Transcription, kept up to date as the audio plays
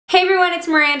everyone, it's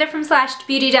Miranda from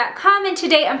SlashedBeauty.com, and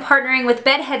today I'm partnering with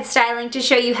Bedhead Styling to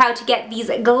show you how to get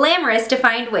these glamorous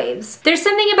defined waves. There's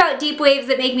something about deep waves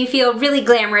that make me feel really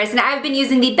glamorous, and I've been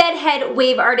using the Bedhead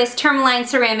Wave Artist Tourmaline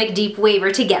Ceramic Deep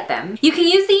Waver to get them. You can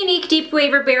use the unique deep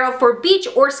waver barrel for beach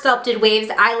or sculpted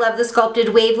waves. I love the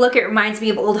sculpted wave look, it reminds me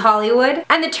of old Hollywood.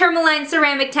 And the Tourmaline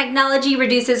Ceramic technology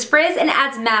reduces frizz and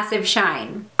adds massive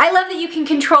shine. I love that you can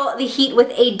control the heat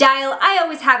with a dial. I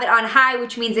always have it on high,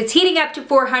 which means it's heating up to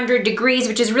 400 degrees,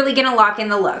 which is really gonna lock in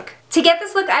the look. To get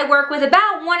this look, I work with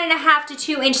about 1.5 to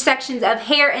 2 inch sections of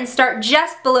hair and start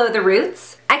just below the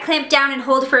roots. I clamp down and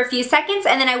hold for a few seconds,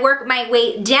 and then I work my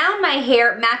way down my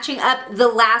hair, matching up the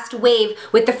last wave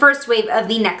with the first wave of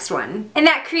the next one. And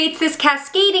that creates this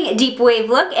cascading deep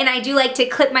wave look, and I do like to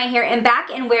clip my hair in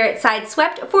back and wear it side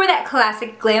swept for that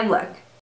classic glam look.